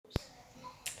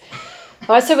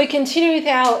All right, so we continue with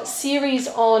our series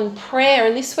on prayer,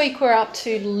 and this week we're up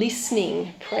to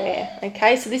listening prayer.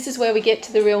 Okay, so this is where we get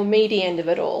to the real meaty end of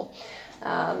it all.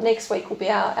 Next week will be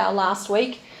our last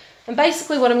week. And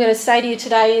basically what I'm going to say to you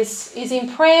today is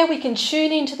in prayer we can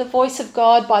tune into the voice of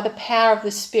God by the power of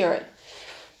the Spirit.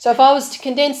 So if I was to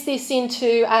condense this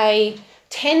into a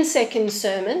 10-second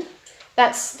sermon,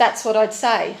 that's what I'd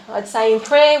say. I'd say in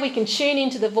prayer we can tune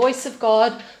into the voice of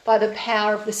God by the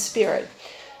power of the Spirit.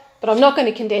 But I'm not going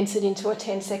to condense it into a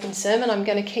 10-second sermon. I'm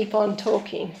going to keep on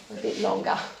talking a bit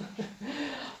longer.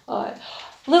 All right.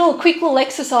 Quick little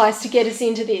exercise to get us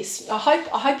into this. I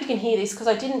hope you can hear this because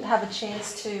I didn't have a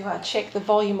chance to check the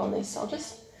volume on this. I'll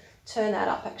just turn that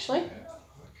up actually.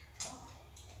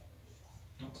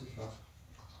 Not too far.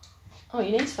 Oh,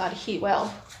 you need to start to hear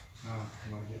well. No, I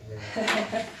might get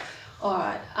there. All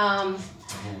right.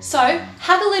 So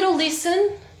have a little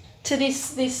listen to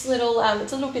this little,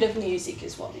 it's a little bit of music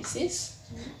is what this is.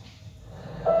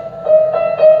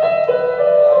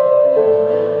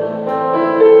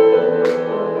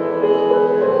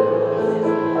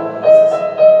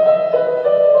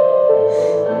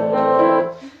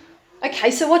 Okay,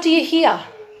 so what do you hear?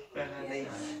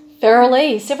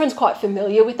 Ferrolese. Everyone's quite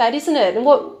familiar with that, isn't it? And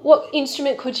what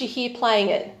instrument could you hear playing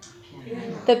it?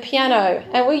 The piano.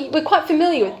 And we're quite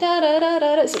familiar with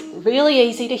da-da-da-da. It's really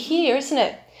easy to hear, isn't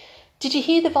it? Did you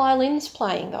hear the violins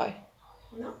playing though?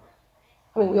 No.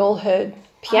 I mean, we all heard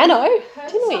piano,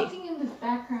 didn't we? Something in the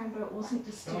background, but it wasn't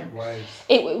distinct.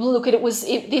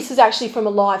 This is actually from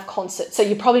a live concert, so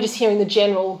you're probably just hearing the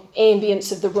general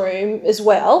ambience of the room as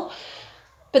well.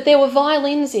 But there were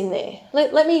violins in there.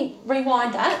 Let me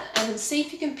rewind that and see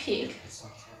if you can pick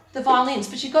the violins.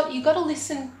 But you've got to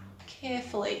listen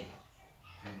carefully.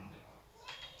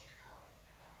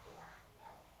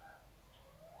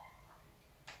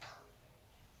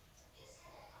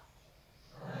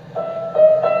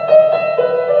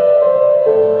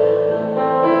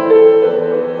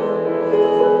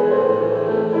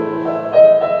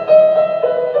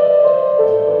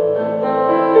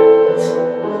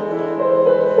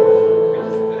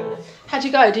 How'd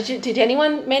you go? Did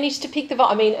anyone manage to pick the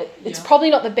violin? I mean, it's probably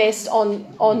not the best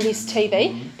on this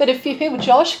TV, but a few people.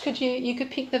 Josh, you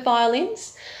could pick the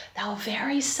violins? They were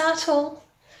very subtle.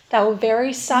 Maybe if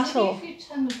you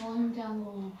turn the volume down a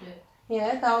little bit.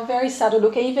 Yeah, they were very subtle.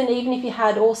 Look, even if you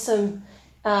had awesome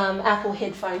Apple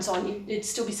headphones on, it'd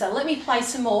still be subtle. Let me play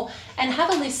some more and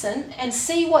have a listen and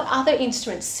see what other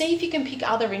instruments. See if you can pick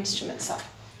other instruments up.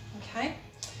 Okay.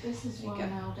 This is one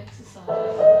old exercise.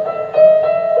 Oh,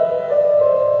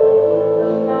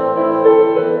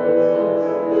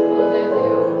 there they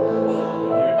are.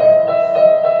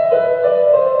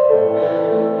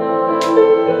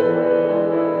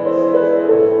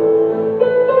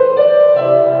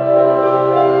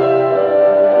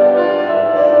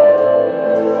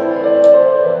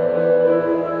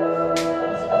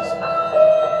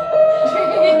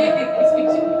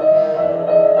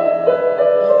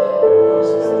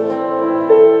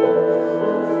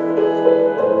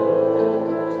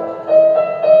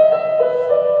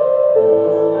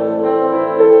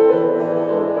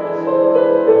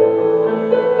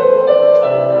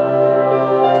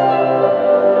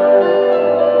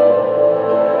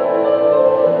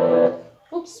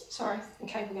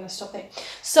 Stop there.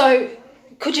 So,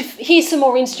 could you hear some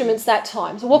more instruments that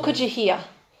time? So, what could you hear?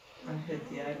 I heard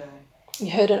the oboe. You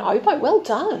heard an oboe. Well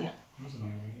done.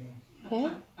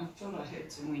 Yeah. I thought I heard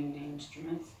some wind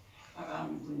instruments. I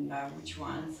wouldn't know which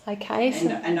ones. Okay. So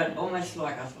and I'd almost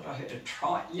like I thought I heard a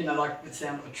like the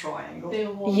sound of a triangle.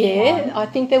 Yeah, I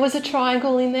think there was a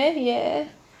triangle in there. Yeah.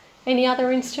 Any other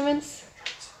instruments?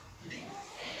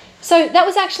 So that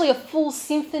was actually a full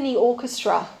symphony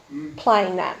orchestra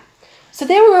playing that. So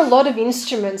there were a lot of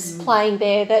instruments playing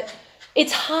there that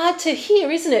it's hard to hear,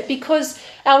 isn't it? Because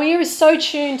our ear is so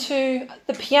tuned to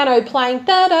the piano playing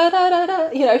da-da-da-da-da,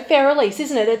 Ferrolese,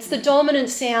 isn't it? It's the dominant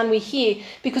sound we hear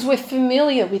because we're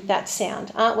familiar with that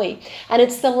sound, aren't we? And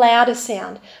it's the louder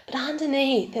sound. But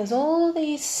underneath, there's all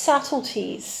these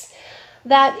subtleties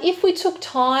that if we took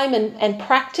time and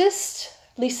practiced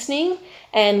listening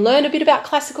and learn a bit about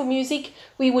classical music,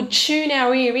 we would tune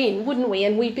our ear in, wouldn't we?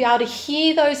 And we'd be able to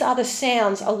hear those other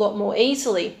sounds a lot more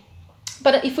easily.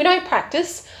 But if we don't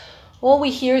practice, all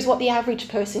we hear is what the average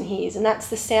person hears, and that's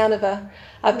the sound of a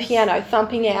piano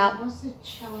thumping out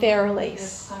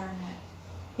Ferrolese.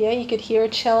 Yeah, you could hear a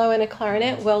cello and a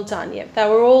clarinet. Well done, yep. They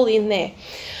were all in there.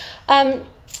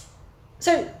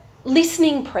 So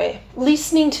listening prayer,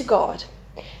 listening to God,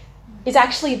 is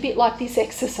actually a bit like this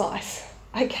exercise.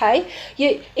 Okay,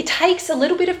 it takes a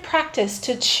little bit of practice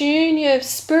to tune your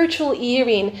spiritual ear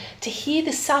in to hear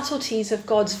the subtleties of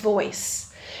God's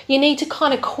voice. You need to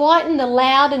kind of quieten the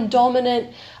loud and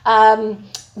dominant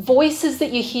voices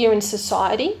that you hear in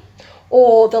society,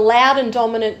 or the loud and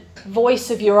dominant voice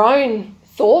of your own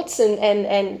thoughts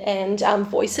and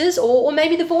voices, or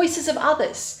maybe the voices of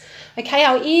others. Okay,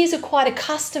 our ears are quite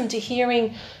accustomed to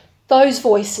hearing those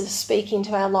voices speak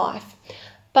into our life.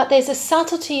 But there's a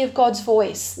subtlety of God's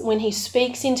voice when he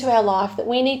speaks into our life that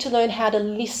we need to learn how to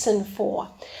listen for.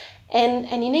 And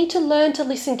you need to learn to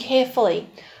listen carefully.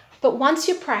 But once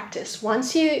you practice,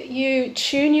 once you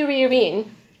tune your ear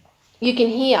in, you can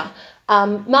hear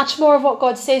much more of what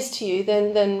God says to you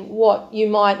than what you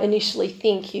might initially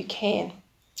think you can.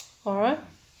 All right?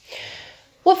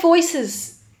 What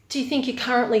voices do you think you're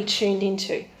currently tuned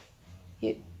into?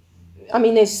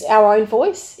 There's our own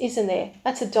voice, isn't there?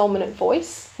 That's a dominant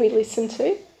voice we listen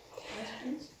to.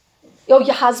 Or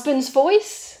your husband's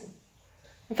voice.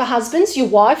 And for husbands, your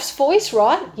wife's voice,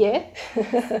 right? Yeah.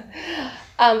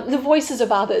 The voices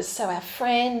of others, so our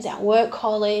friends, our work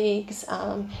colleagues,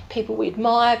 people we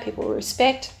admire, people we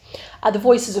respect, the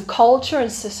voices of culture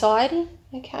and society.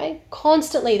 Okay,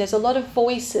 constantly there's a lot of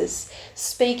voices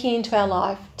speaking into our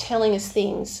life, telling us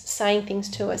things, saying things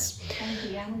to us. And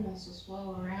the animals as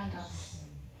well around us.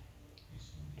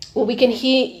 Well, we can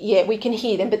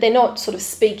hear them, but they're not sort of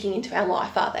speaking into our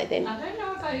life, are they then? I don't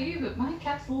know about you, but my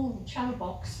cat's a little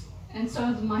chatterbox, and so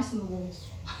are the mice on the walls.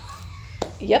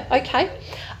 Yep, okay.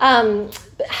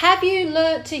 But have you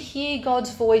learnt to hear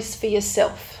God's voice for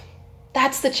yourself?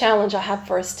 That's the challenge I have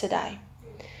for us today.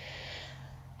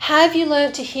 Have you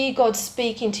learnt to hear God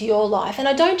speak into your life? And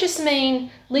I don't just mean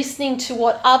listening to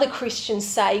what other Christians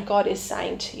say God is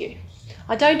saying to you.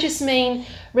 I don't just mean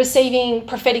receiving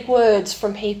prophetic words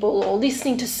from people or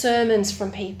listening to sermons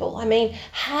from people. I mean,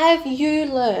 have you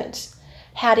learnt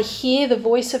how to hear the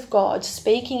voice of God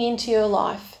speaking into your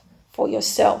life for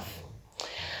yourself?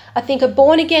 I think a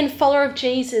born-again follower of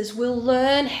Jesus will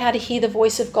learn how to hear the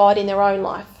voice of God in their own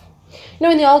life. You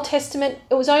know, in the Old Testament,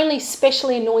 it was only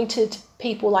specially anointed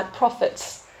people like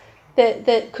prophets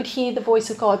that could hear the voice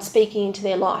of God speaking into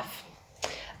their life.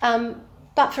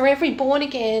 But for every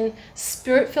born-again,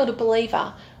 spirit-filled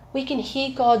believer, we can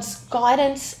hear God's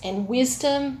guidance and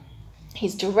wisdom,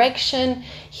 his direction,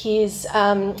 his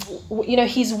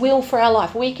will for our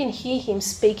life. We can hear him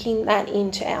speaking that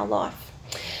into our life.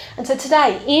 And so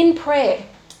today, in prayer,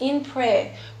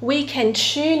 we can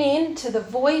tune in to the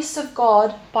voice of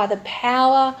God by the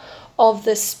power of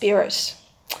the Spirit.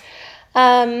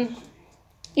 When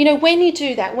you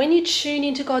do that, when you tune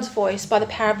into God's voice by the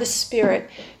power of the Spirit,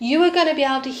 you are going to be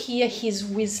able to hear his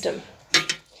wisdom.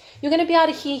 You're going to be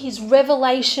able to hear his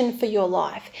revelation for your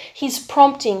life, his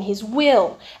prompting, his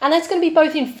will. And that's going to be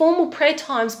both in formal prayer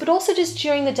times, but also just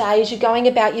during the day as you're going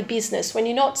about your business, when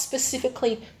you're not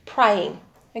specifically praying.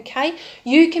 Okay?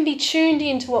 You can be tuned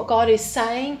into what God is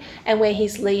saying and where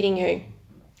he's leading you.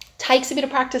 Takes a bit of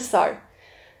practice though.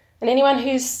 And anyone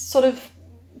who's sort of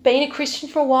been a Christian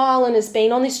for a while and has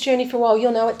been on this journey for a while,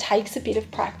 you'll know it takes a bit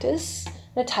of practice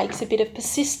and it takes a bit of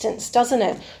persistence, doesn't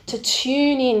it? To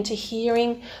tune in to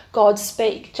hearing God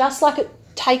speak. Just like it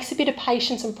takes a bit of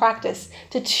patience and practice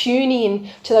to tune in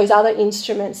to those other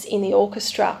instruments in the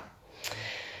orchestra.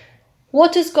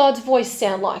 What does God's voice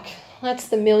sound like? That's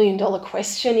the $1 million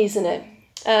question, isn't it?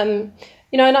 And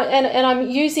I'm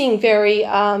using very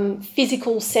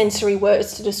physical, sensory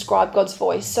words to describe God's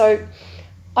voice. So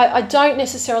I don't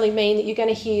necessarily mean that you're going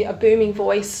to hear a booming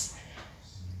voice.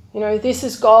 This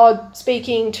is God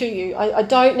speaking to you. I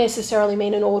don't necessarily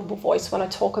mean an audible voice when I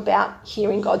talk about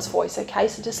hearing God's voice, okay?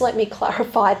 So just let me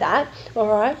clarify that, all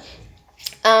right?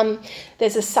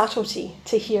 There's a subtlety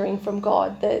to hearing from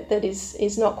God that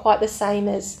is not quite the same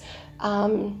as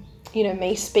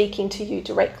me speaking to you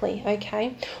directly,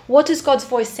 okay? What does God's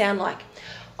voice sound like?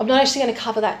 I'm not actually going to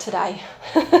cover that today.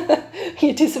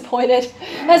 You're disappointed?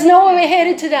 That's not where we're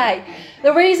headed today.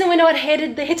 The reason we're not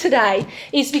headed there today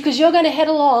is because you're going to head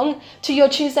along to your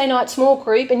Tuesday night small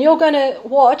group and you're going to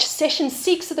watch session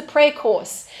 6 of the prayer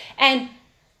course. And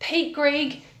Pete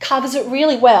Greig covers it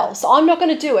really well. So I'm not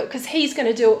going to do it because he's going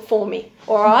to do it for me,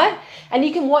 all right? And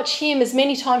you can watch him as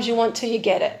many times you want till you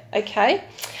get it, okay?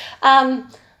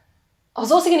 I was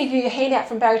also going to give you a handout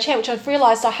from Barry Chan, which I've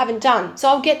realised I haven't done. So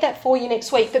I'll get that for you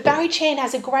next week. But Barry Chan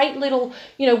has a great little,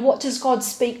 what does God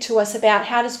speak to us about?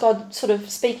 How does God sort of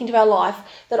speak into our life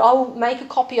that I will make a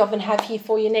copy of and have here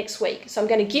for you next week. So I'm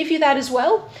going to give you that as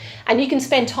well. And you can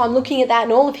spend time looking at that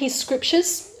and all of his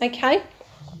scriptures, okay?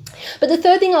 But the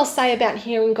third thing I'll say about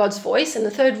hearing God's voice, and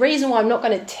the third reason why I'm not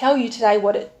going to tell you today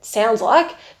what it sounds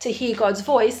like to hear God's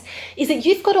voice, is that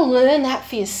you've got to learn that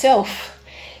for yourself.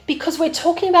 Because we're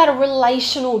talking about a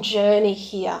relational journey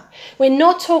here. We're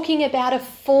not talking about a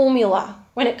formula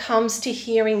when it comes to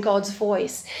hearing God's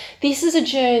voice. This is a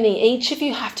journey each of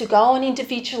you have to go on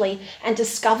individually and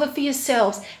discover for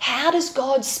yourselves, how does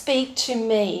God speak to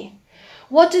me?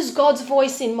 What does God's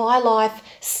voice in my life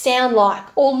sound like,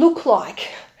 or look like,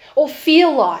 or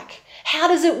feel like? How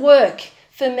does it work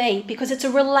for me? Because it's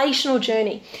a relational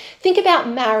journey. Think about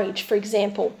marriage, for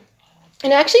example.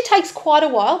 And it actually takes quite a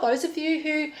while, those of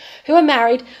you who are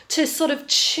married, to sort of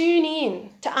tune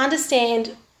in, to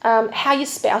understand how your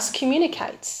spouse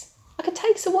communicates. Like, it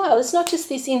takes a while. It's not just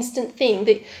this instant thing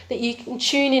that you can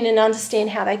tune in and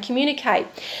understand how they communicate.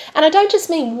 And I don't just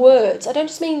mean words. I don't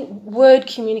just mean word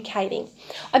communicating.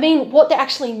 I mean what they're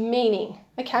actually meaning,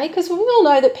 okay? Because we all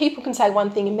know that people can say one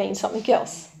thing and mean something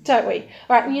else, don't we?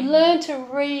 All right, and you learn to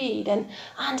read and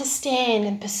understand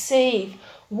and perceive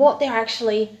what they're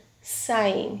actually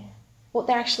saying, what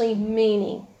they're actually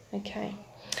meaning, okay?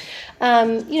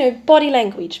 Body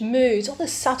language, moods, all the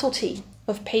subtlety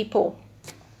of people.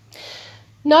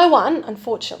 No one,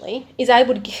 unfortunately, is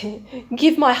able to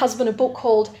give my husband a book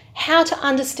called How to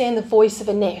Understand the Voice of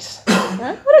Annette.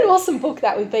 Right? What an awesome book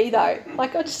that would be, though.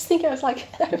 Like, I just think, I was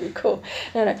like, that would be cool.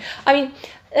 No. I mean,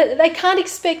 they can't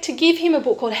expect to give him a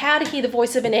book called How to Hear the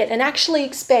Voice of Annette and actually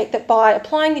expect that by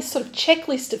applying this sort of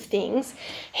checklist of things,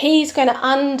 he's going to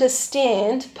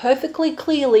understand perfectly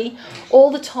clearly all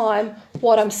the time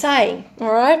what I'm saying,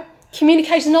 all right?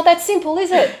 Communication's not that simple,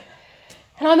 is it?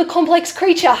 And I'm a complex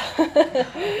creature.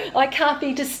 I can't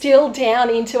be distilled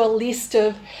down into a list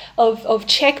of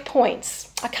checkpoints.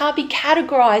 I can't be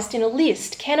categorised in a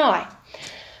list, can I?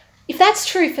 If that's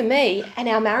true for me and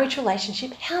our marriage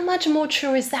relationship, how much more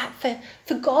true is that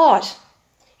for God?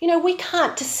 You know, we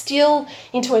can't distill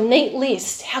into a neat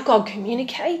list how God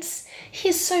communicates.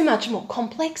 He's so much more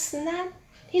complex than that,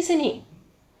 isn't he?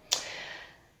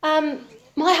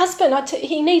 My husband,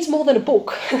 he needs more than a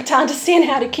book to understand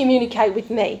how to communicate with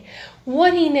me.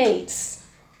 What he needs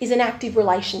is an active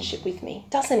relationship with me,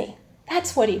 doesn't he?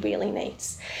 That's what he really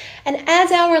needs. And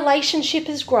as our relationship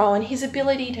has grown, his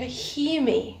ability to hear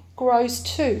me grows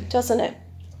too, doesn't it?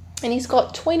 And he's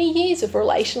got 20 years of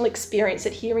relational experience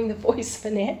at hearing the voice of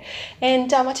Annette.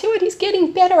 And I tell you what, he's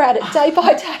getting better at it day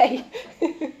by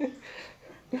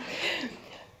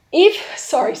day.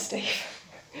 Sorry, Steve.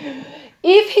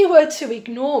 If he were to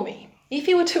ignore me, if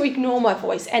he were to ignore my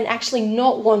voice and actually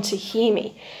not want to hear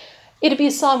me, it'd be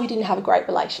a sign we didn't have a great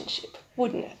relationship,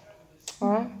 wouldn't it? All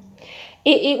right?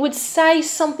 It would say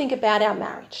something about our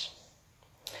marriage.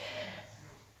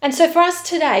 And so for us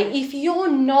today, if you're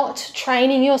not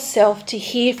training yourself to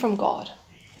hear from God,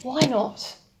 why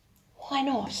not? Why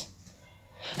not?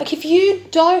 Like, if you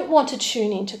don't want to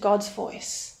tune into God's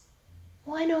voice,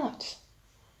 why not?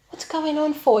 What's going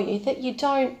on for you that you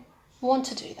don't want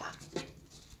to do that?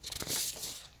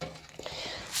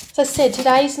 As I said,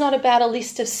 today's not about a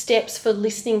list of steps for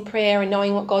listening prayer and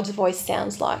knowing what God's voice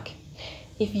sounds like.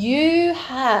 If you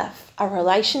have a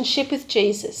relationship with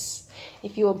Jesus,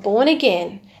 if you are born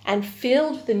again and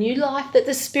filled with the new life that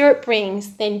the Spirit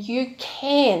brings, then you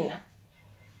can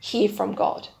hear from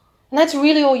God. And that's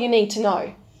really all you need to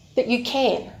know, that you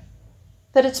can,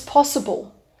 that it's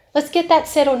possible. Let's get that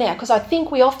settled now, because I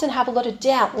think we often have a lot of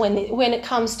doubt when it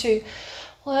comes to,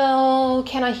 well,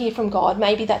 can I hear from God?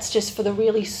 Maybe that's just for the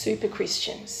really super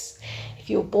Christians. If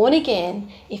you're born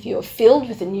again, if you're filled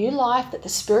with the new life that the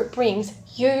Spirit brings,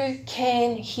 you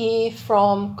can hear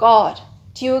from God.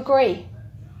 Do you agree?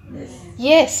 Yes.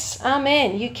 Yes,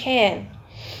 amen, you can.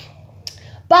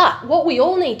 But what we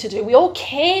all need to do, we all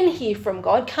can hear from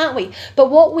God, can't we? But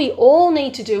what we all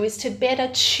need to do is to better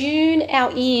tune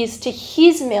our ears to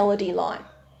his melody line.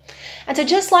 And so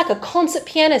just like a concert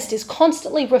pianist is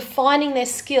constantly refining their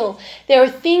skill, there are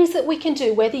things that we can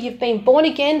do, whether you've been born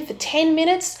again for 10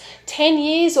 minutes, 10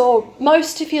 years, or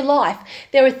most of your life.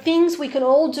 There are things we can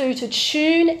all do to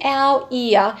tune our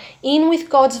ear in with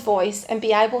God's voice and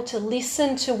be able to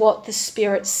listen to what the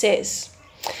Spirit says.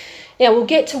 Now, we'll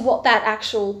get to what that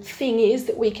actual thing is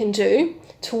that we can do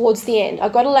towards the end.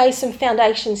 I've got to lay some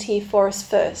foundations here for us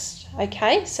first,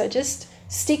 okay? So just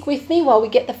stick with me while we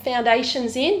get the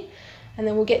foundations in, and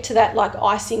then we'll get to that like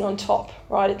icing on top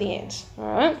right at the end, all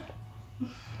right?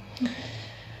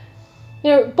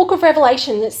 Now, Book of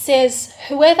Revelation that says,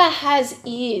 whoever has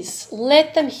ears,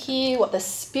 let them hear what the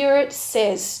Spirit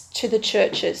says to the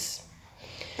churches.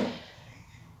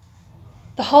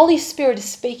 The Holy Spirit is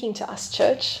speaking to us,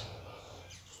 church.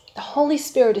 The Holy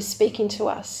Spirit is speaking to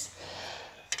us.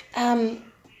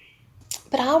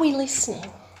 But are we listening?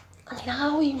 I mean,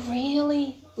 are we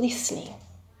really listening?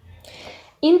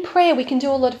 In prayer, we can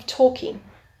do a lot of talking,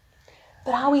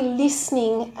 but are we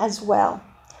listening as well?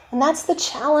 And that's the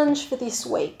challenge for this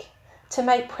week, to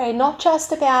make prayer not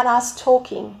just about us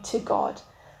talking to God,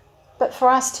 but for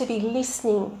us to be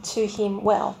listening to him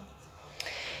well.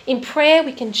 In prayer,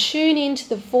 we can tune into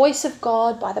the voice of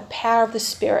God by the power of the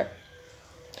Spirit.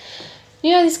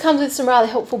 You know, this comes with some rather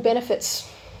helpful benefits.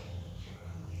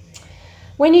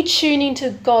 When you tune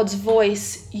into God's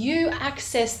voice, you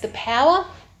access the power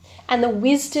and the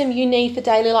wisdom you need for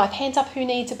daily life. Hands up who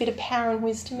needs a bit of power and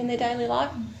wisdom in their daily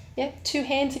life. Yeah, 2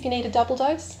 hands if you need a double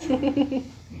dose.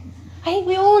 Hey,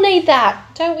 we all need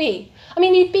that, don't we? I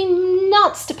mean, you'd be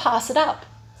nuts to pass it up.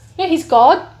 You know, he's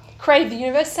God, created the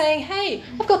universe, saying, hey,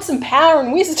 I've got some power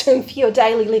and wisdom for your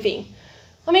daily living.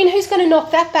 I mean, who's going to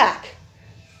knock that back?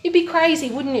 You'd be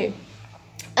crazy, wouldn't you?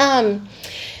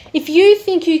 If you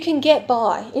think you can get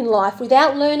by in life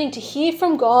without learning to hear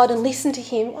from God and listen to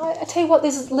him, I tell you what,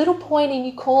 there's little point in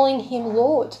you calling him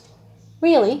Lord.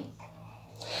 Really.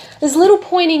 There's little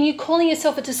point in you calling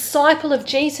yourself a disciple of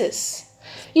Jesus.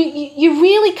 You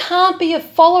really can't be a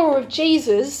follower of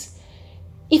Jesus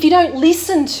if you don't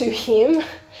listen to him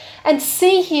and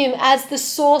see him as the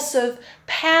source of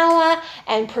power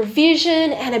and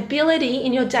provision and ability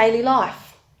in your daily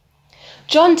life.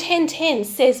 John 10:10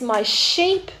 says, my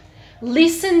sheep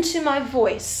listen to my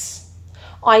voice.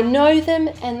 I know them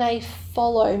and they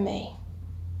follow me.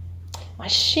 My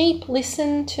sheep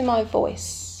listen to my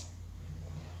voice.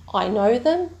 I know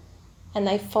them and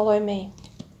they follow me.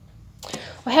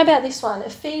 Well, how about this one?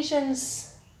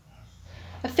 Ephesians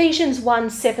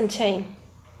 1:17.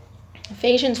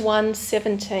 Ephesians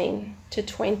 1:17 to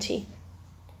 20.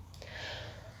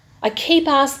 I keep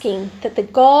asking that the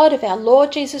God of our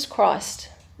Lord Jesus Christ,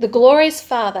 the glorious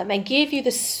Father, may give you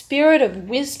the spirit of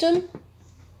wisdom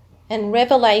and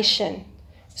revelation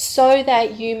so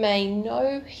that you may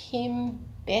know him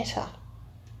better.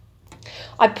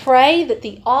 I pray that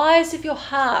the eyes of your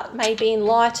heart may be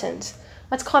enlightened.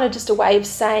 That's kind of just a way of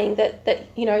saying that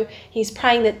you know, he's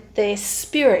praying that their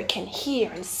spirit can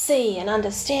hear and see and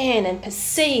understand and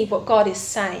perceive what God is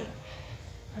saying.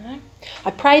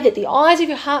 I pray that the eyes of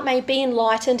your heart may be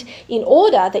enlightened in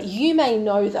order that you may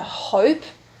know the hope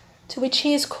to which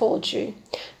he has called you,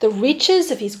 the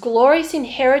riches of his glorious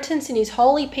inheritance in his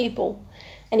holy people,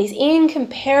 and his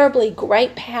incomparably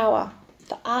great power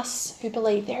for us who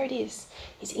believe. There it is.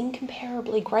 His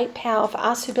incomparably great power for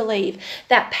us who believe.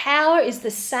 That power is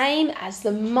the same as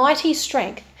the mighty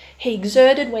strength he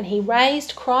exerted when he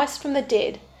raised Christ from the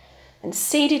dead and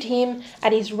seated him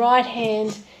at his right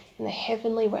hand in the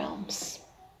heavenly realms.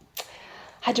 I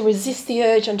had to resist the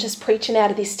urge on just preaching out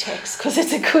of this text because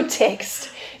it's a good text,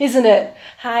 isn't it?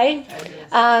 Hey?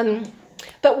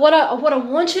 But what I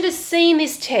want you to see in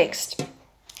this text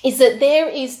is that there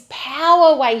is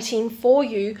power waiting for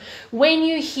you when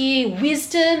you hear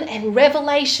wisdom and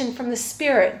revelation from the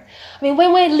Spirit. I mean,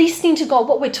 when we're listening to God,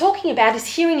 what we're talking about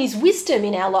is hearing his wisdom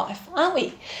in our life, aren't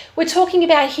we? We're talking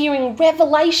about hearing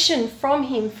revelation from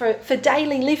him for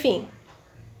daily living.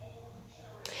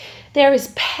 There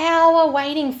is power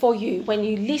waiting for you when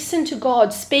you listen to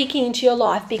God speaking into your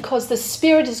life, because the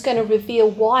Spirit is going to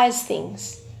reveal wise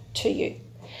things to you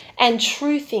and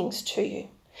true things to you.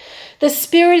 The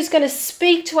Spirit is going to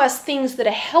speak to us things that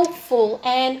are helpful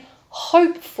and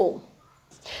hopeful.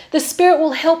 The Spirit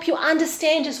will help you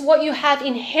understand just what you have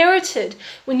inherited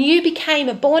when you became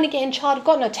a born-again child of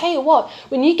God. And I tell you what,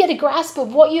 when you get a grasp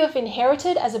of what you have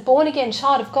inherited as a born-again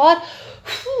child of God,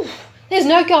 there's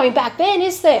no going back then,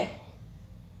 is there?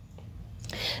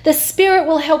 The Spirit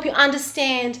will help you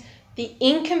understand the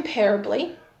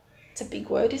incomparably, it's a big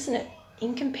word, isn't it?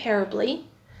 Incomparably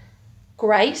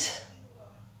great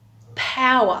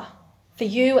power for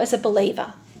you as a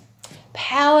believer.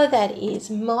 Power that is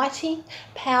mighty,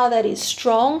 power that is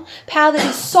strong, power that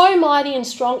is so mighty and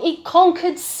strong, it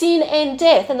conquered sin and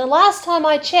death. And the last time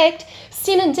I checked,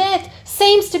 sin and death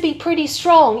seems to be pretty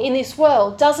strong in this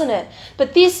world, doesn't it?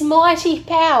 But this mighty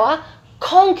power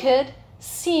conquered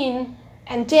sin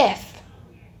and death.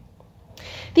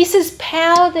 This is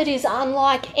power that is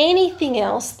unlike anything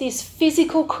else this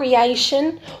physical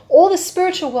creation or the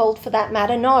spiritual world for that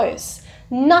matter knows.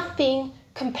 Nothing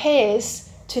compares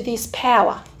to this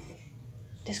power.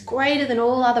 It is greater than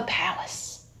all other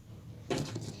powers.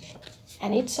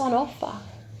 And it's on offer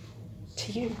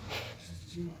to you.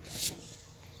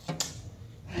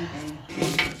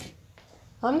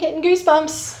 I'm getting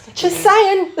goosebumps. Just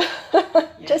saying.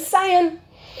 Just saying.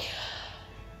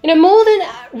 You know, more than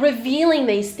revealing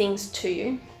these things to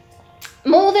you,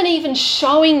 more than even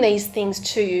showing these things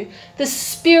to you, the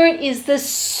Spirit is the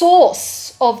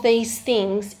source of these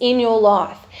things in your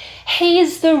life. He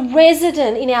is the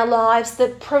resident in our lives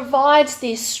that provides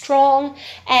this strong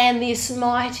and this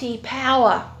mighty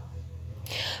power.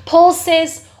 Paul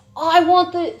says, I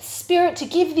want the Spirit to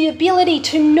give the ability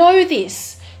to know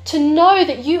this, to know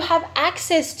that you have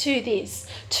access to this,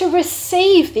 to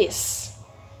receive this.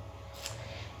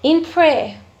 In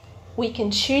prayer, we can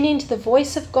tune into the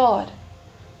voice of God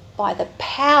by the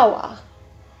power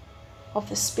of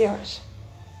the Spirit.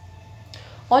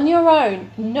 On your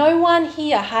own, no one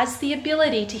here has the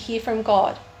ability to hear from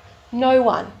God. No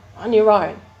one on your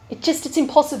own. It's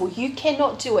impossible. You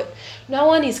cannot do it. No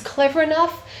one is clever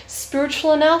enough,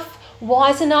 spiritual enough,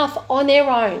 wise enough on their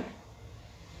own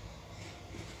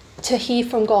to hear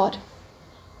from God.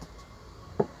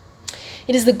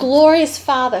 It is the glorious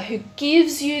Father who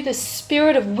gives you the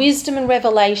spirit of wisdom and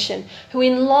revelation, who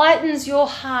enlightens your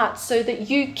heart so that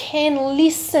you can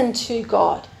listen to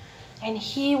God and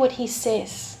hear what he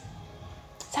says.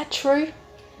 Is that true?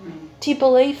 Do you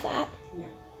believe that? Yeah.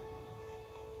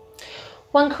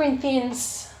 1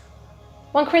 Corinthians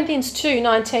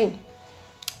 2:19.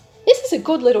 This is a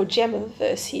good little gem of a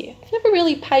verse here. I've never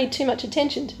really paid too much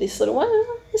attention to this little one.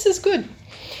 This is good.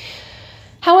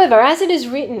 However, as it is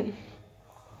written,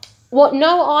 what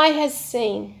no eye has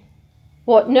seen,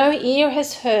 what no ear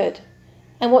has heard,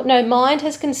 and what no mind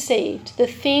has conceived, the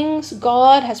things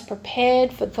God has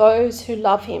prepared for those who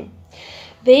love him.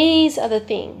 These are the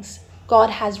things God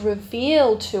has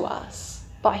revealed to us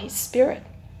by his Spirit.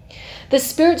 The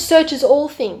Spirit searches all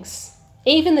things,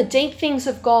 even the deep things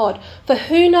of God, for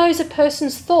who knows a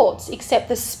person's thoughts except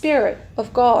the Spirit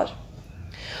of God?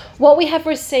 What we have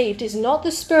received is not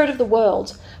the spirit of the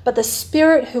world, but the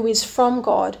Spirit who is from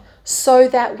God, so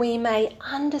that we may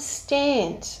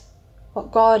understand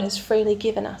what God has freely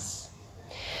given us.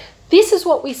 This is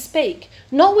what we speak,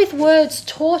 not with words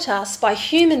taught us by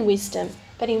human wisdom,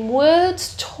 but in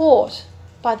words taught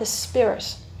by the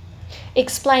Spirit,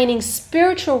 explaining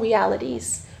spiritual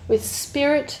realities with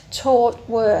Spirit-taught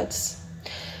words.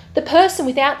 The person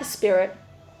without the Spirit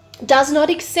does not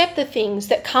accept the things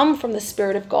that come from the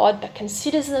Spirit of God, but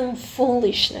considers them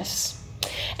foolishness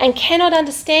and cannot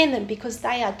understand them because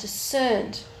they are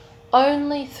discerned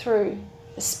only through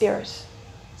the Spirit.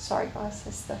 Sorry guys,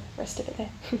 there's the rest of it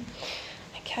there.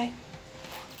 Okay.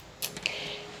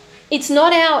 It's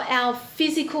not our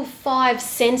physical five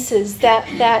senses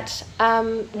that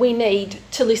we need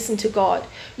to listen to God.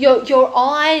 Your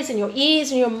eyes and your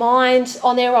ears and your mind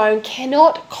on their own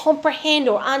cannot comprehend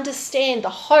or understand the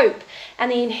hope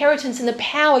and the inheritance and the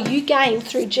power you gain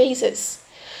through Jesus.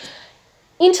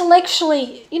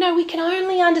 Intellectually, we can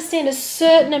only understand a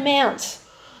certain amount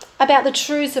about the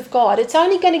truths of God. It's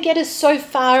only going to get us so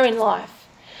far in life.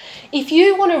 If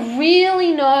you want to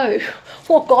really know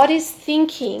what God is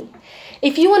thinking,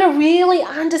 if you want to really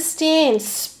understand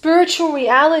spiritual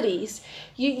realities,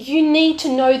 you need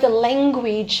to know the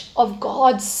language of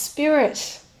God's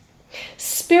Spirit.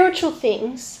 Spiritual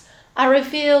things are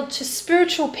revealed to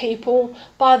spiritual people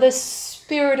by the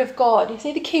Spirit of God. You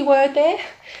see the key word there?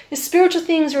 The spiritual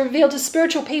things are revealed to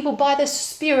spiritual people by the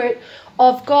Spirit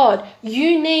of God.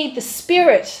 You need the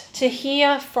Spirit to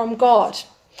hear from God.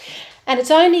 And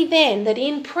it's only then that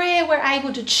in prayer we're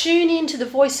able to tune into the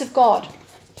voice of God.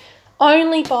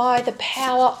 Only by the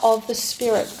power of the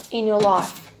Spirit in your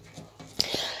life.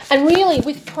 And really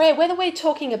with prayer, whether we're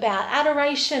talking about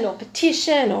adoration or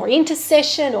petition or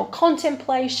intercession or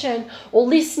contemplation or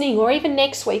listening or even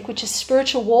next week, which is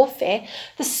spiritual warfare,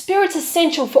 the Spirit's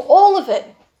essential for all of it,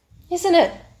 isn't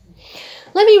it?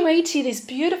 Let me read to you this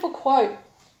beautiful quote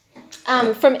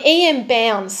from E.M.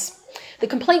 Bounds, the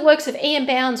complete works of E.M.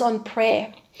 Bounds on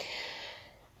prayer.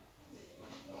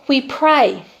 We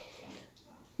pray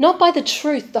not by the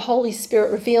truth the Holy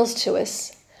Spirit reveals to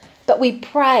us, but we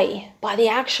pray by the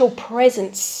actual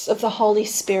presence of the Holy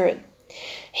Spirit.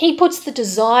 He puts the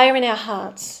desire in our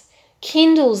hearts,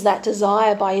 kindles that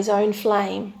desire by his own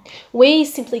flame. We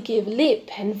simply give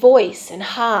lip and voice and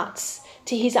hearts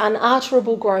to his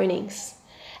unutterable groanings.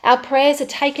 Our prayers are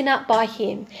taken up by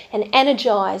him and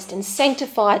energized and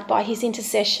sanctified by his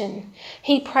intercession.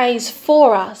 He prays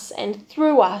for us and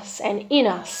through us and in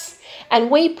us. And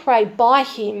we pray by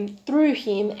him, through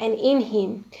him, and in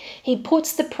him. He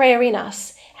puts the prayer in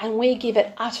us, and we give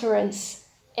it utterance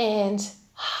and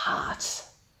heart.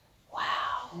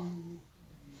 Wow.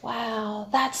 Wow,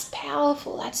 that's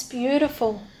powerful. That's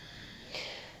beautiful.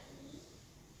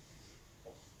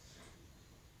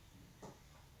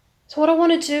 So what I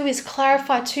want to do is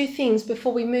clarify two things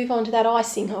before we move on to that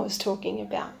icing I was talking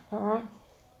about. All right.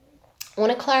 I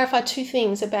want to clarify two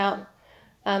things about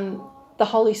the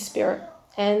Holy Spirit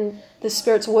and the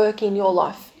Spirit's work in your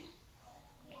life.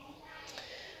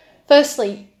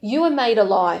 Firstly, you are made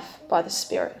alive by the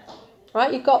Spirit,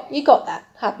 right? You got that,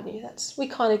 haven't you? We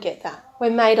kind of get that. We're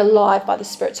made alive by the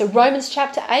Spirit. So Romans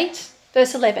chapter 8,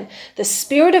 verse 11, the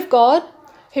Spirit of God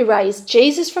who raised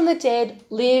Jesus from the dead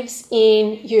lives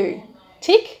in you.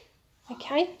 Tick.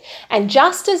 Okay. And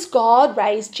just as God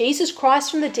raised Jesus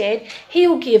Christ from the dead, he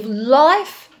will give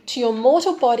life to your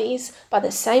mortal bodies by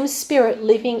the same Spirit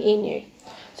living in you.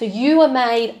 So you are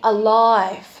made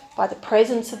alive by the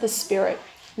presence of the Spirit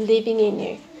living in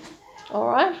you. All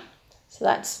right? So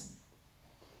that's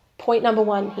point number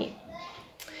 1 here.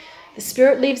 The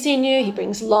Spirit lives in you. He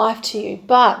brings life to you.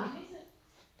 But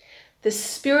the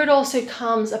Spirit also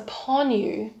comes upon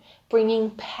you,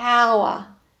 bringing power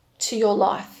to your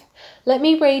life. Let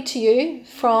me read to you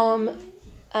from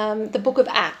the book of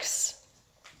Acts,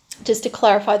 just to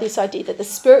clarify this idea that the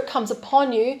Spirit comes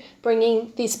upon you,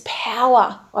 bringing this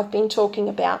power I've been talking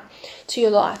about to your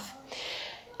life.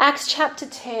 Acts chapter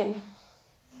 10.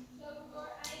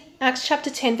 Acts chapter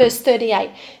 10, verse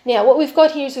 38. Now, what we've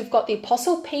got here is we've got the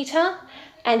Apostle Peter,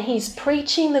 and he's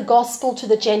preaching the gospel to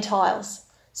the Gentiles.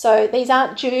 So these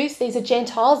aren't Jews, these are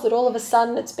Gentiles, that all of a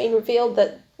sudden it's been revealed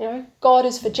that, God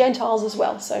is for Gentiles as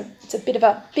well. So it's a bit of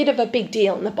a big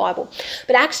deal in the Bible.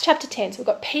 But Acts chapter 10, so we've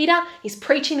got Peter, he's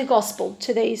preaching the gospel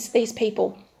to these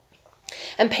people.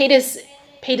 And Peter's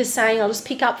saying, I'll just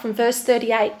pick up from verse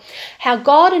 38, how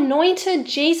God anointed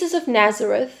Jesus of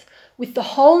Nazareth with the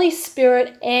Holy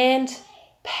Spirit and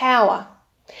power,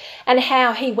 and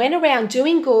how he went around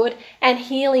doing good and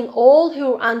healing all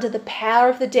who were under the power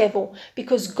of the devil,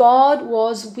 because God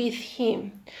was with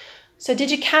him. So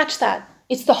did you catch that?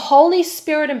 It's the Holy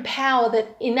Spirit and power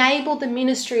that enabled the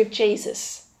ministry of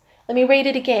Jesus. Let me read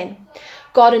it again.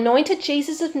 God anointed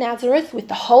Jesus of Nazareth with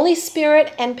the Holy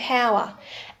Spirit and power,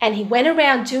 and he went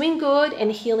around doing good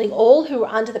and healing all who were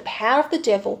under the power of the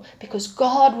devil, because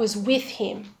God was with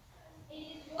him.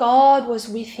 God was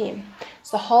with him.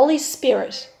 It's the Holy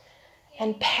Spirit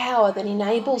and power that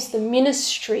enables the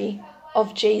ministry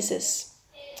of Jesus.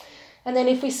 And then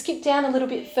if we skip down a little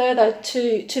bit further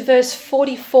to verse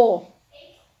 44,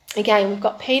 again, we've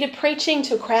got Peter preaching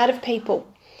to a crowd of people.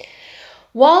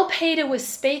 While Peter was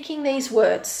speaking these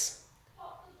words,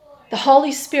 the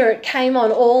Holy Spirit came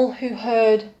on all who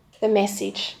heard the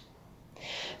message.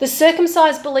 The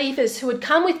circumcised believers who had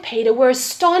come with Peter were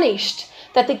astonished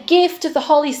that the gift of the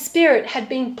Holy Spirit had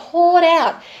been poured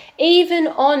out even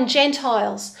on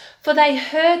Gentiles, for they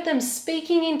heard them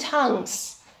speaking in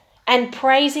tongues and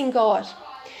praising God.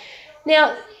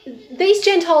 Now, these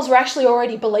Gentiles were actually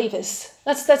already believers.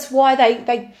 That's why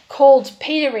they called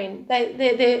Peter in.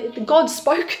 God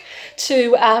spoke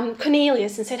to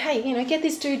Cornelius and said, hey, get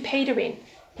this dude Peter in.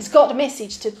 He's got a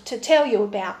message to tell you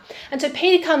about. And so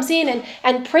Peter comes in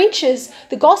and preaches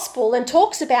the gospel and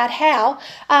talks about how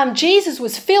Jesus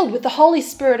was filled with the Holy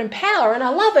Spirit and power. And I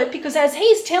love it because as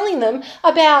he's telling them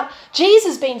about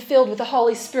Jesus being filled with the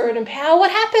Holy Spirit and power,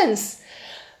 what happens?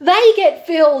 They get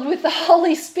filled with the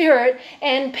Holy Spirit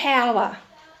and power.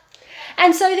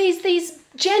 And so these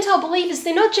Gentile believers,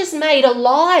 they're not just made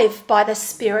alive by the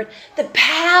Spirit. The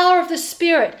power of the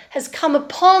Spirit has come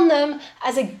upon them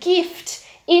as a gift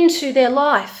into their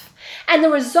life. And the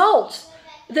result,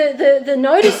 the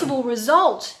noticeable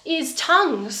result is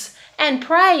tongues and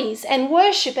praise and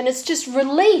worship. And it's just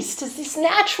released as this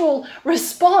natural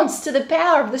response to the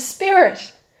power of the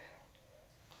Spirit.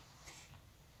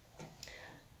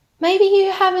 Maybe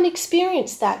you haven't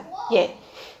experienced that yet.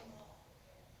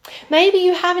 Maybe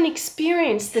you haven't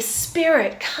experienced the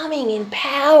Spirit coming in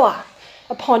power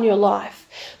upon your life.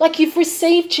 Like you've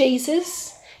received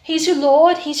Jesus. He's your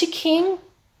Lord. He's your King.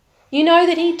 You know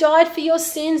that he died for your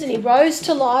sins and he rose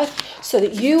to life so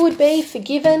that you would be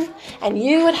forgiven and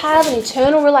you would have an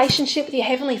eternal relationship with your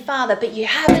Heavenly Father, but you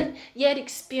haven't yet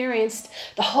experienced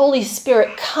the Holy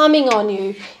Spirit coming on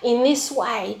you in this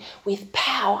way with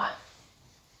power.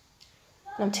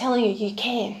 And I'm telling you, you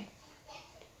can.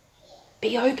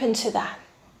 Be open to that.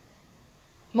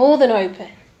 More than open.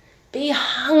 Be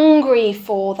hungry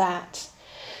for that.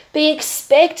 Be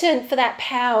expectant for that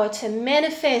power to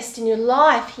manifest in your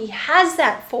life. He has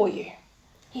that for you.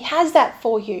 He has that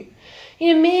for you.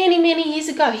 Many, many years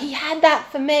ago, he had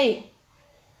that for me.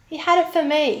 He had it for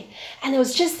me. And there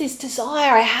was just this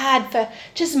desire I had for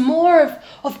just more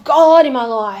of God in my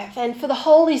life and for the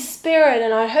Holy Spirit.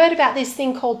 And I heard about this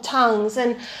thing called tongues.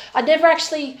 And I'd never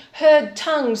actually heard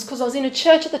tongues because I was in a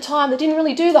church at the time that didn't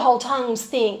really do the whole tongues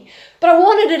thing. But I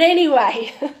wanted it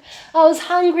anyway. I was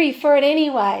hungry for it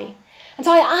anyway. And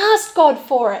so I asked God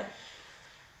for it.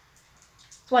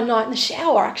 One night in the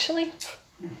shower, actually.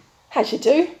 as you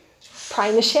do, pray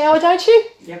in the shower, don't you?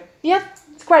 Yep. Yep,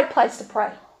 it's a great place to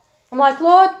pray. I'm like,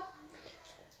 Lord,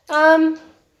 I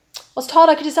was told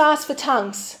I could just ask for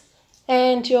tongues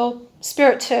and your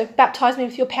Spirit to baptise me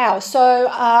with your power. So,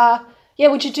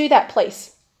 would you do that,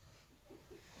 please?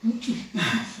 I'm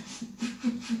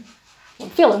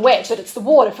feeling wet, but it's the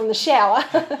water from the shower.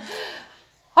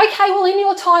 Okay, well, in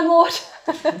your time, Lord.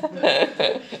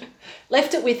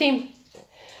 Left it with him.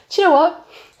 Do you know what?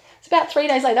 It's about 3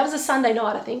 days later. That was a Sunday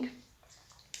night, I think.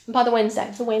 And by the Wednesday,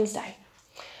 it was a Wednesday.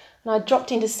 And I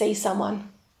dropped in to see someone.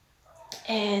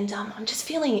 And I'm just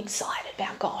feeling excited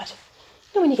about God.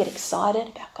 You know when you get excited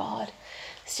about God?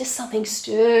 There's just something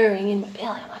stirring in my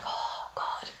belly. I'm like, oh,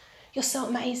 God, you're so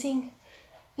amazing.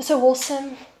 You're so awesome.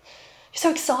 You're so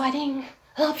exciting.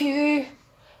 I love you.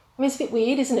 I mean, it's a bit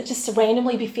weird, isn't it, just to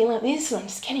randomly be feeling like this, and I'm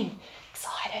just getting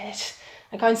excited.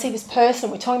 I go and see this person,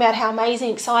 we're talking about how amazing,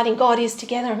 exciting God is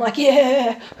together. I'm like,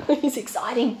 yeah, he's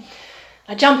exciting.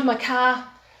 I jump in my car.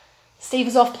 Steve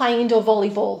is off playing indoor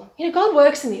volleyball. You know, God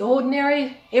works in the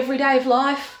ordinary, everyday of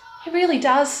life. He really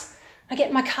does. I get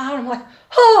in my car and I'm like,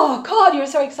 oh, God, you're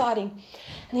so exciting.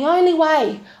 And the only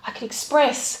way I could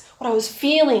express what I was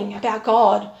feeling about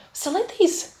God was to let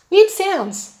these weird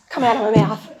sounds come out of my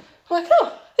mouth. I'm like,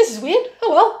 oh, this is weird.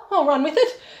 Oh, well, I'll run with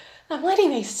it. And I'm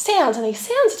letting these sounds, and these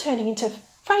sounds are turning into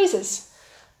phrases.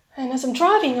 And as I'm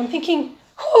driving, I'm thinking,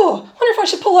 oh, I wonder if I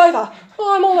should pull over.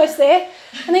 Oh, I'm almost there.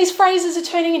 And these phrases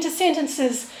are turning into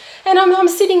sentences. And I'm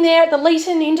sitting there at the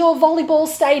Leeton Indoor Volleyball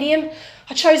Stadium.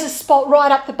 I chose a spot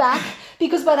right up the back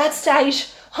because by that stage,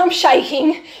 I'm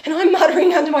shaking and I'm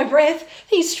muttering under my breath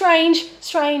these strange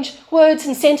words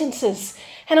and sentences.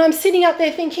 And I'm sitting up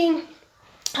there thinking,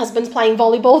 husband's playing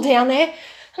volleyball down there,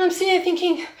 and I'm sitting there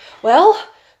thinking, well,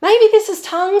 maybe this is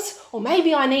tongues, or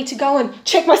maybe I need to go and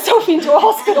check myself into a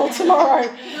hospital tomorrow.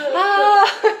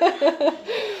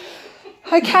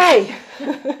 Okay.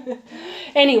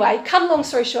 Anyway, cut a long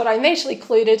story short, I eventually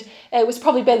concluded it was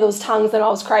probably better there was tongues than I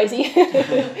was crazy.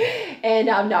 And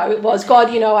no, it was God,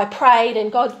 I prayed,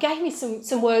 and God gave me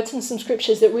some words and some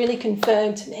scriptures that really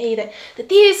confirmed to me that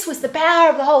this was the power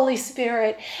of the Holy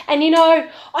Spirit. And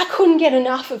I couldn't get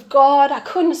enough of God. I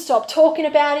couldn't stop talking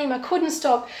about him. I couldn't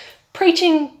stop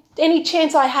preaching any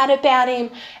chance I had about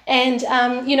him. And,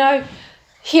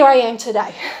 here I am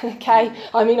today, okay?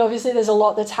 I mean, obviously there's a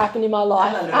lot that's happened in my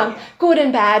life, good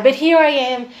and bad, but here I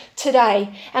am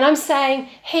today. And I'm saying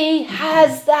he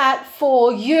has that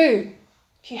for you.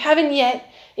 If you haven't yet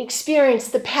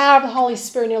experienced the power of the Holy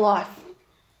Spirit in your life,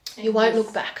 you won't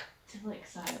look back. Really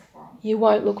excited for him. You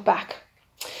won't look back.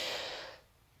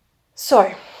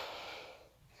 So,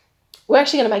 we're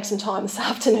actually going to make some time this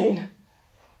afternoon.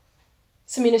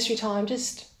 Some ministry time,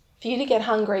 just for you to get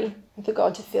hungry and for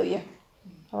God to fill you.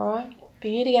 All right? For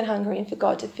you to get hungry and for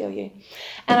God to fill you.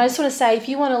 And I just want to say, if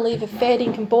you want to live a fair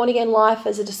dinkum born-again life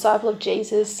as a disciple of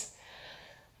Jesus,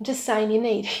 I'm just saying you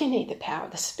need the power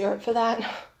of the Spirit for that.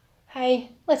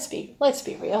 Hey, let's be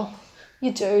real.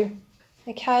 You do.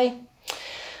 Okay?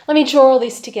 Let me draw all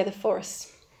this together for us.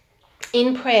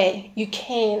 In prayer, you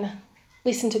can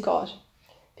listen to God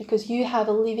because you have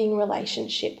a living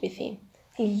relationship with him.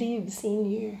 He lives in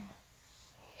you.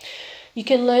 You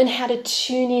can learn how to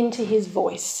tune into his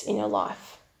voice in your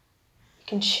life. You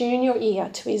can tune your ear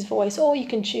to his voice, or you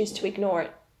can choose to ignore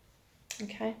it.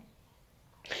 Okay?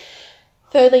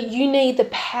 Thirdly, you need the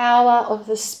power of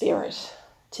the Spirit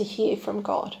to hear from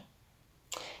God.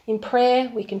 In prayer,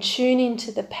 we can tune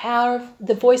into the power of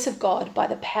the voice of God by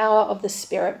the power of the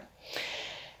Spirit.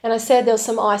 And I said there was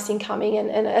some icing coming,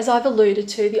 and as I've alluded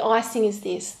to, the icing is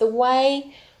this. The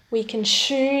way we can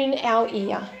tune our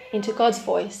ear into God's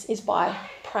voice is by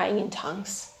praying in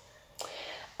tongues.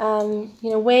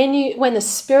 When the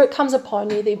Spirit comes upon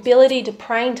you, the ability to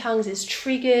pray in tongues is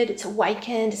triggered, it's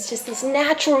awakened. It's just this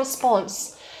natural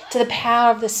response to the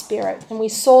power of the Spirit. And we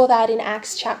saw that in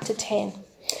Acts chapter 10.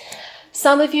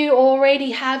 Some of you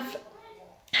already have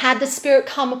had the Spirit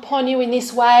come upon you in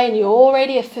this way, and you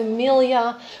already are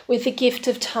familiar with the gift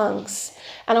of tongues.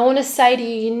 And I want to say to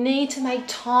you, you need to make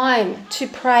time to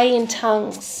pray in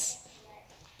tongues.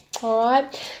 All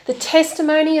right? The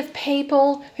testimony of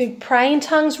people who pray in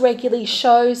tongues regularly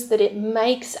shows that it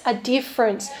makes a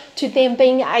difference to them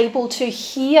being able to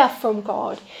hear from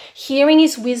God, hearing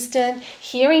his wisdom,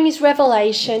 hearing his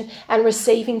revelation, and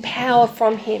receiving power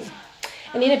from him.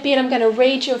 And in a bit, I'm going to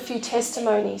read you a few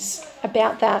testimonies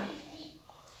about that.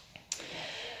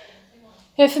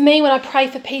 For me, when I pray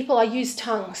for people, I use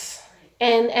tongues.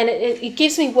 And it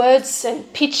gives me words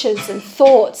and pictures and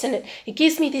thoughts, and it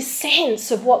gives me this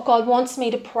sense of what God wants me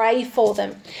to pray for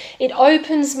them. It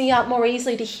opens me up more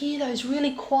easily to hear those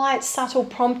really quiet, subtle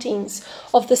promptings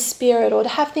of the Spirit, or to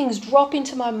have things drop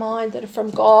into my mind that are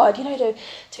from God, to be able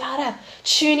to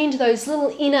tune into those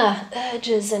little inner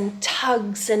urges and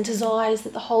tugs and desires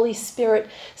that the Holy Spirit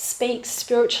speaks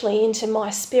spiritually into my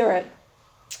spirit.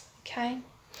 Okay?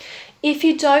 If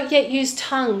you don't yet use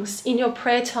tongues in your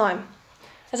prayer time,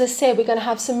 as I said, we're going to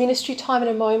have some ministry time in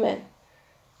a moment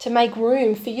to make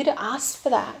room for you to ask for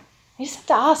that. You just have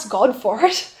to ask God for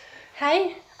it.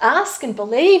 Hey, ask and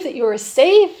believe that you'll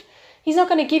receive. He's not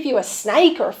going to give you a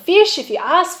snake or a fish if you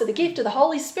ask for the gift of the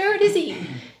Holy Spirit, is he?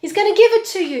 He's going to give it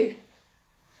to you.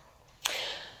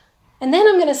 And then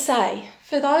I'm going to say,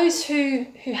 for those who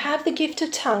have the gift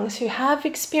of tongues, who have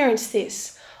experienced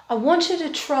this, I want you to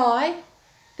try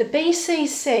the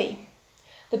BCC.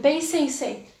 The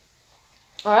BCC.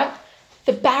 All right,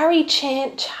 the Barry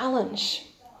Chant Challenge.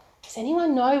 Does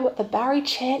anyone know what the Barry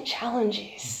Chant Challenge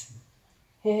is?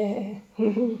 Yeah,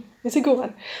 it's a good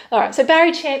one. All right, so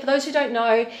Barry Chant, for those who don't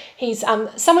know, he's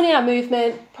someone in our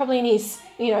movement, probably in his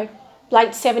late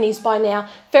 70s by now,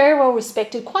 very well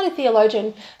respected, quite a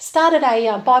theologian. Started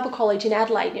a Bible college in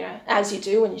Adelaide, as you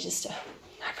do when you're just an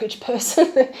average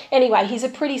person. Anyway, he's a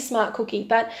pretty smart cookie,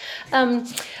 but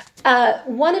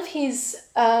one of his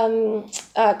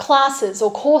classes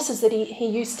or courses that he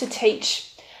used to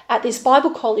teach at this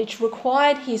Bible college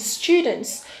required his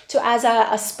students to, as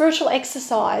a spiritual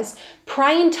exercise,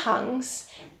 pray in tongues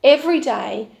every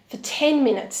day for 10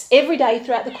 minutes, every day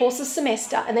throughout the course of the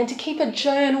semester, and then to keep a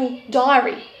journal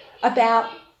diary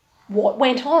about what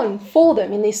went on for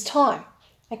them in this time.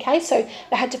 Okay, so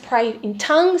they had to pray in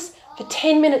tongues for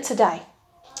 10 minutes a day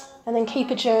and then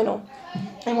keep a journal.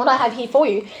 And what I have here for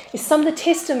you is some of the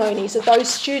testimonies of those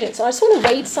students. And I just want to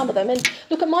read some of them. And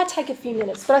look, it might take a few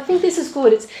minutes, but I think this is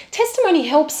good. Testimony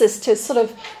helps us to sort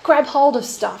of grab hold of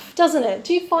stuff, doesn't it?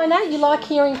 Do you find that? You like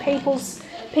hearing people's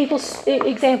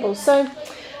examples. So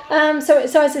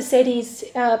as I said, he's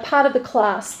part of the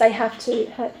class. They have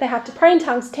to pray in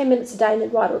tongues 10 minutes a day and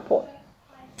then write a report.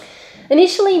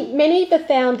 Initially, many have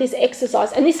found this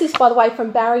exercise, and this is, by the way,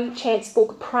 from Barry Chant's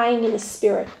book, Praying in the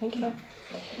Spirit. Okay.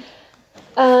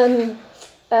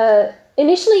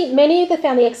 Initially, many have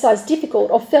found the exercise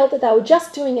difficult or felt that they were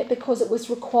just doing it because it was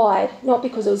required, not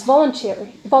because it was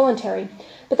voluntary.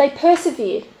 But they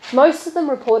persevered. Most of them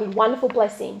reported wonderful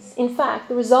blessings. In fact,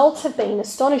 the results have been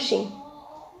astonishing.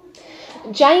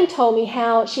 Jane told me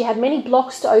how she had many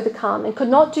blocks to overcome and could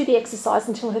not do the exercise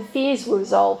until her fears were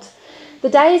resolved. The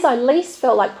days I least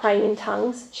felt like praying in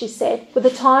tongues, she said, were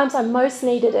the times I most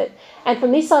needed it, and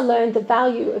from this I learned the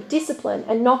value of discipline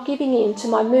and not giving in to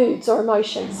my moods or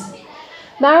emotions.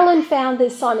 Marilyn found the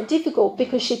assignment difficult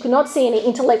because she could not see any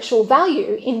intellectual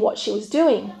value in what she was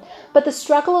doing, but the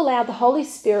struggle allowed the Holy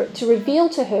Spirit to reveal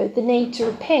to her the need to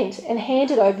repent and hand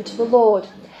it over to the Lord.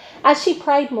 As she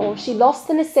prayed more, she lost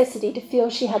the necessity to feel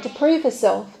she had to prove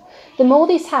herself. The more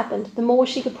this happened, the more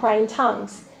she could pray in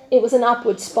tongues. It was an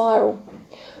upward spiral.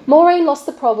 Maureen lost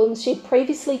the problems she had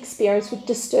previously experienced with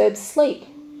disturbed sleep.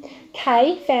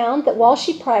 Kay found that while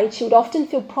she prayed, she would often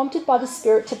feel prompted by the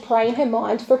Spirit to pray in her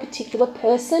mind for a particular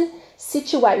person,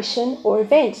 situation, or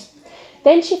event.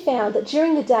 Then she found that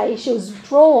during the day she was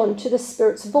drawn to the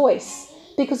Spirit's voice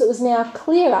because it was now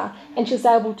clearer and she was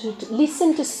able to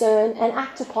listen, discern, and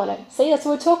act upon it. See, that's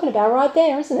what we're talking about right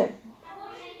there, isn't it?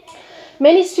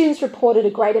 Many students reported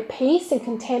a greater peace and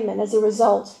contentment as a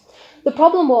result. The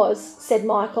problem was, said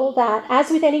Michael, that,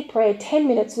 as with any prayer, 10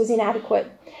 minutes was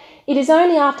inadequate. It is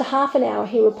only after half an hour,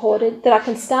 he reported, that I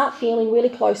can start feeling really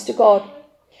close to God.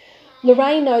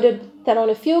 Lorraine noted that on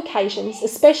a few occasions,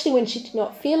 especially when she did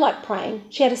not feel like praying,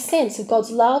 she had a sense of God's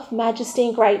love, majesty,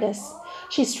 and greatness.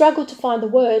 She struggled to find the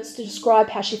words to describe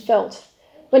how she felt.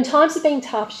 When times have been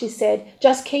tough, she said,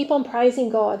 just keep on praising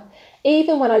God.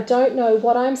 Even when I don't know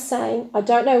what I'm saying, I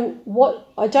don't know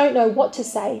what to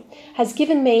say, has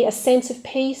given me a sense of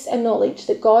peace and knowledge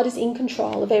that God is in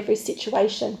control of every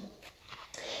situation.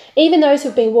 Even those who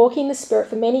have been walking in the Spirit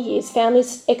for many years found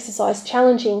this exercise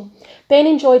challenging. Ben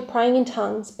enjoyed praying in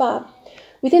tongues, but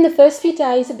within the first few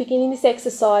days of beginning this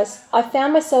exercise, I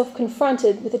found myself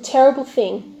confronted with a terrible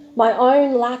thing, my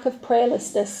own lack of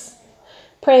prayerfulness.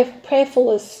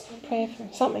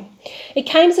 It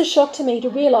came as a shock to me to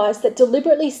realise that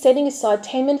deliberately setting aside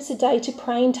 10 minutes a day to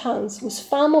pray in tongues was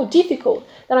far more difficult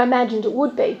than I imagined it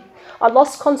would be. I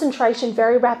lost concentration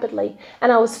very rapidly,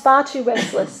 and I was far too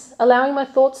restless, allowing my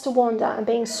thoughts to wander and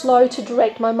being slow to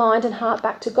direct my mind and heart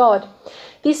back to God.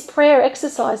 This prayer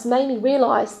exercise made me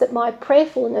realise that my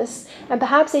prayerfulness and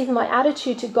perhaps even my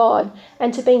attitude to God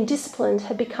and to being disciplined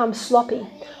had become sloppy.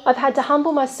 I've had to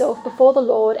humble myself before the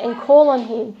Lord and call on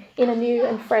Him in a new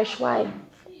and fresh way.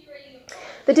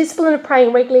 The discipline of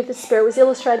praying regularly of the Spirit was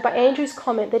illustrated by Andrew's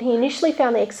comment that he initially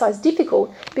found the exercise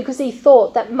difficult because he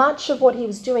thought that much of what he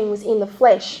was doing was in the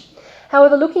flesh.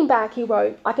 However, looking back, he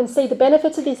wrote, I can see the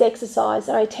benefits of this exercise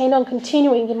and I intend on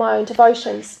continuing in my own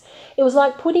devotions. It was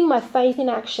like putting my faith in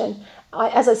action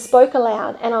as I spoke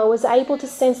aloud, and I was able to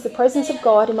sense the presence of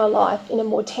God in my life in a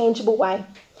more tangible way.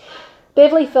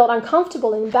 Beverly felt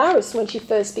uncomfortable and embarrassed when she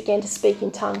first began to speak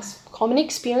in tongues. Common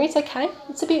experience, okay?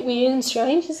 It's a bit weird and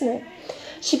strange, isn't it?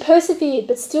 She persevered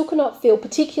but still could not feel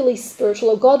particularly spiritual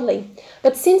or godly.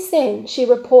 But since then, she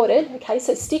reported, okay,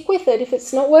 so stick with it if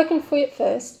it's not working for you at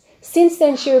first. Since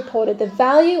then, she reported the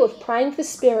value of praying for the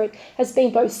Spirit has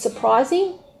been both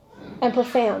surprising and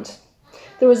profound.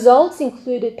 The results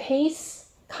included peace,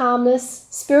 calmness,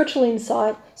 spiritual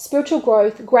insight, spiritual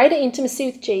growth, greater intimacy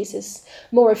with Jesus,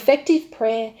 more effective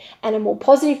prayer, and a more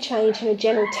positive change in her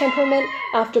general temperament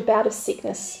after a bout of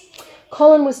sickness.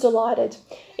 Colin was delighted.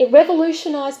 It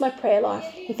revolutionised my prayer life.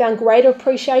 He found greater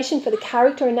appreciation for the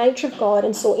character and nature of God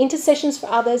and saw intercessions for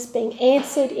others being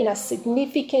answered in a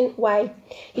significant way.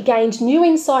 He gained new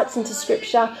insights into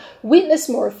Scripture, witnessed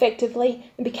more effectively,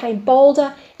 and became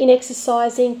bolder in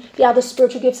exercising the other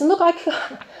spiritual gifts. And look, I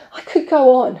could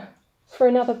go on for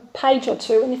another page or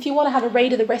two, and if you want to have a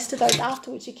read of the rest of those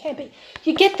afterwards, you can, but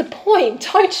you get the point,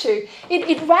 don't you?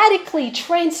 It radically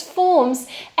transforms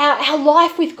our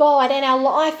life with God and our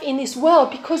life in this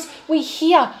world because we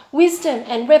hear wisdom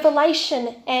and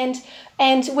revelation and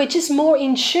we're just more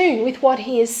in tune with what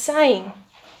He is saying,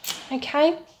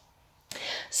 okay?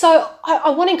 So I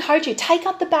want to encourage you, take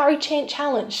up the Barry Chant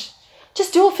Challenge.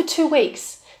 Just do it for 2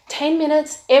 weeks. 10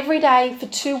 minutes every day for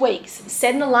 2 weeks.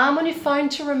 Set an alarm on your phone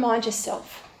to remind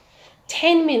yourself.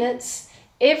 10 minutes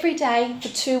every day for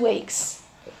 2 weeks.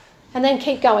 And then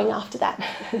keep going after that.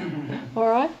 All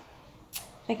right?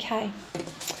 Okay.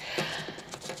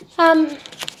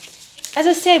 As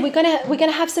I said, we're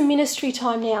gonna have some ministry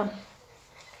time now.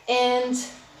 And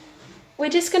we're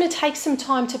just going to take some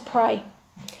time to pray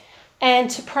and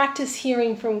to practice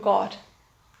hearing from God.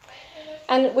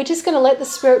 And we're just going to let the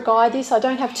Spirit guide this. I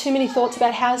don't have too many thoughts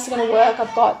about how this is going to work.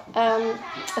 I've got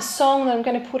a song that I'm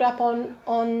going to put up on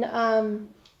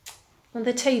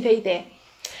the TV there.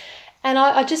 And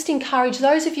I just encourage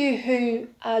those of you who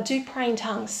do pray in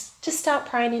tongues, just start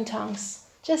praying in tongues.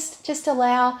 Just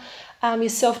allow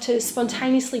yourself to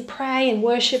spontaneously pray and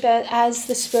worship as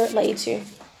the Spirit leads you.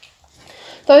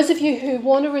 Those of you who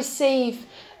want to receive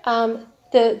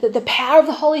the power of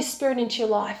the Holy Spirit into your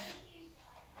life,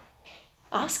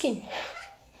 ask Him.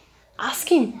 Ask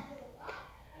Him.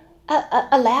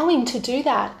 Allow Him to do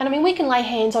that. And I mean, we can lay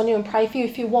hands on you and pray for you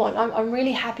if you want. I'm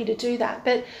really happy to do that.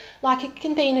 But like, it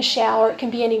can be in a shower, it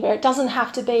can be anywhere. It doesn't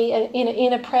have to be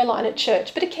in a prayer line at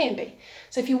church, but it can be.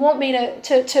 So if you want me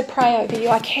to pray over you,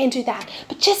 I can do that.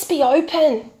 But just be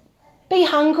open. Be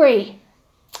hungry.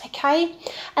 Okay?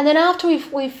 And then after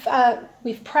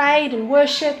we've prayed and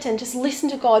worshipped and just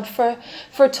listened to God for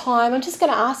a time, I'm just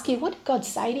going to ask you, what did God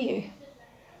say to you?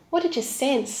 What did you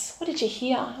sense? What did you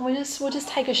hear? And we'll just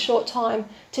take a short time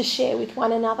to share with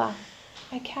one another.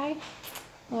 Okay?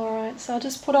 All right. So I'll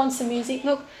just put on some music.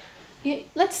 Look,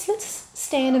 let's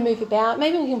stand and move about.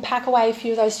 Maybe we can pack away a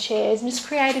few of those chairs and just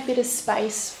create a bit of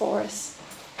space for us.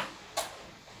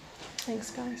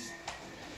 Thanks, guys.